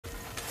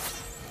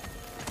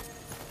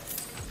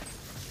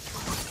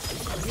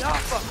You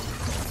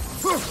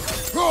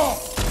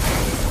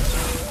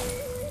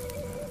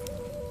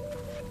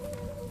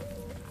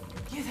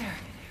there?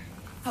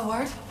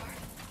 Howard?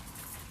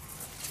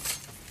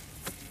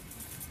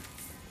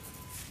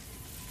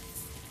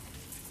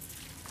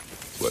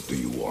 What do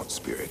you want,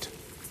 Spirit?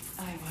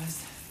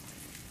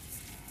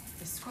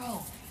 The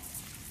scroll.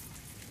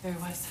 There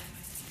was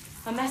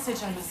a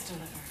message I must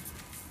deliver.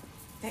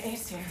 The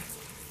Aesir.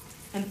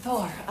 And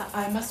Thor.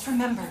 I must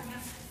remember.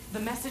 The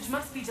message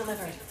must be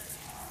delivered.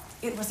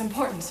 It was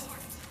important.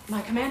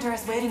 My commander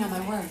is waiting on my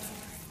word.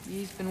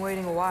 He's been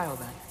waiting a while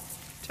then.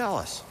 Tell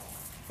us,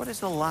 what is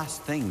the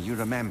last thing you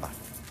remember?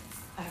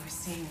 I was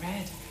seeing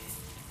red.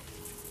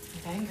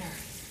 With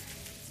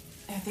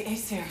anger. At the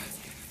Aesir.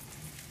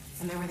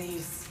 And there were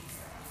these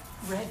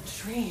red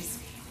trees.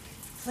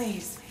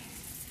 Please,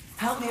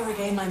 help me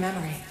regain my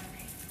memory.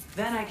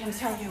 Then I can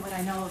tell you what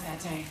I know of that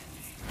day.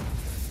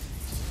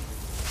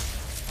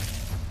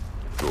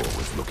 Thor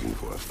was looking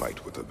for a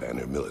fight with the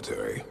Vanir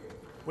military.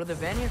 Were the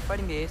Vanir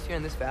fighting the Aesir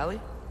in this valley?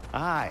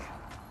 Aye,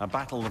 a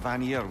battle the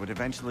Vanir would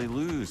eventually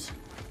lose.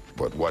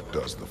 But what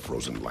does the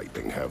frozen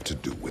lightning have to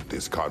do with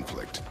this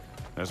conflict?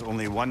 There's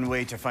only one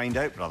way to find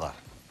out, brother.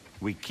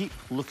 We keep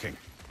looking.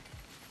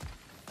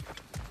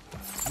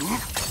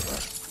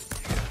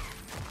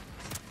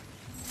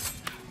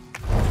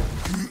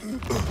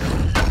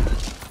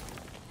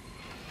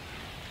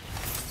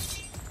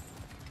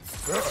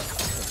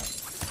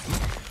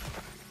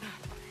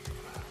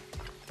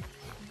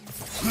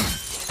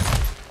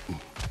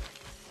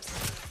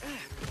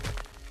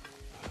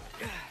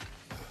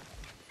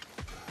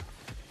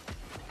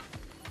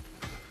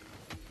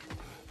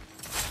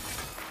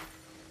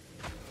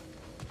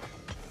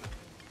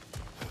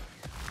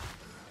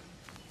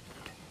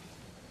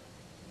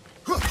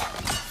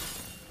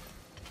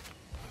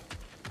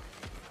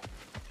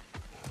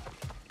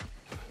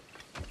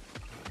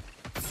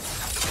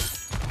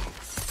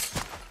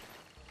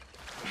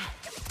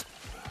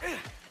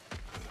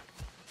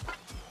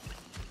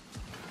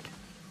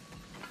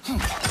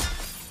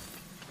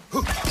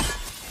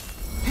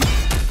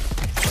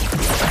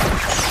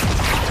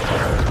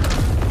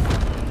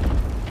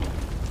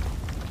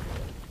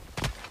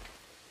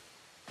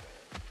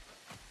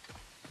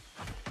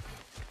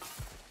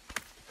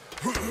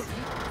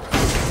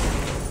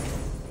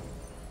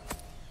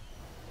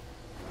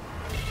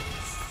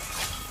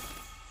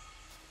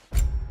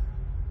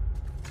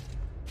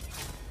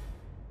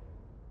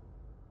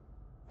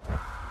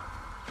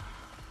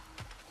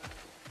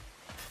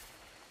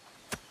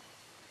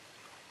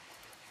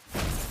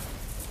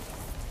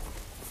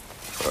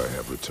 I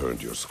have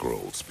returned your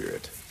scroll,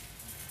 Spirit.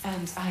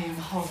 And I am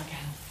whole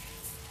again.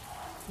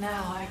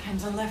 Now I can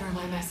deliver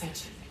my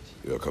message.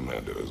 Your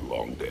commander is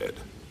long dead.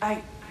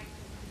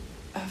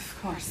 Of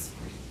course.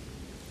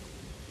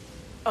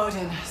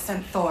 Odin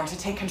sent Thor to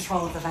take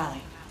control of the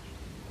valley.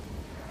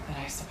 But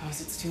I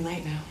suppose it's too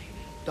late now.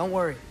 Don't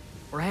worry.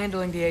 We're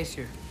handling the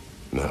Aesir.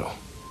 Now,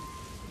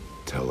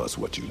 tell us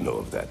what you know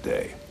of that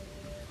day.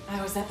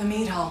 I was at the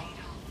mead hall.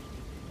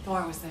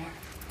 Thor was there.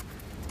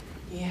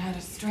 He had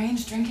a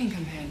strange drinking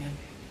companion.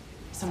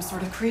 Some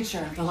sort of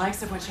creature, the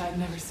likes of which I'd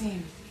never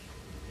seen.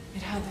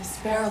 It had this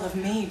barrel of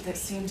mead that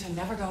seemed to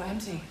never go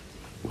empty.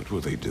 What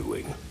were they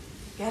doing?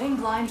 Getting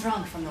blind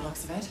drunk from the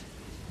looks of it.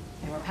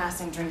 They were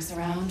passing drinks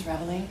around,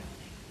 reveling.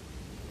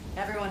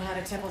 Everyone had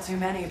a tipple too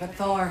many, but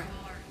Thor,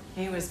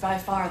 he was by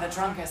far the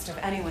drunkest of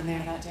anyone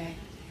there that day.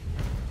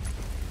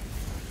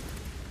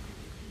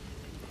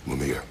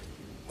 Mimir,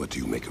 what do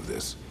you make of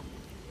this?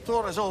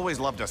 Thor has always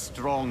loved a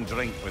strong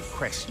drink with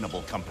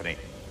questionable company.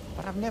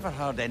 But I've never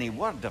heard any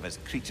word of his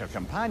creature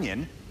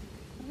companion.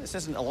 This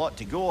isn't a lot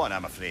to go on,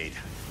 I'm afraid.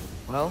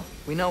 Well,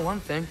 we know one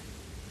thing.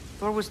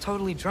 Thor was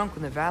totally drunk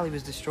when the valley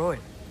was destroyed.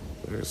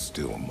 There's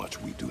still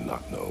much we do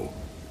not know.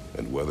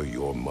 And whether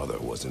your mother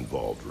was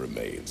involved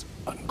remains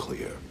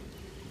unclear.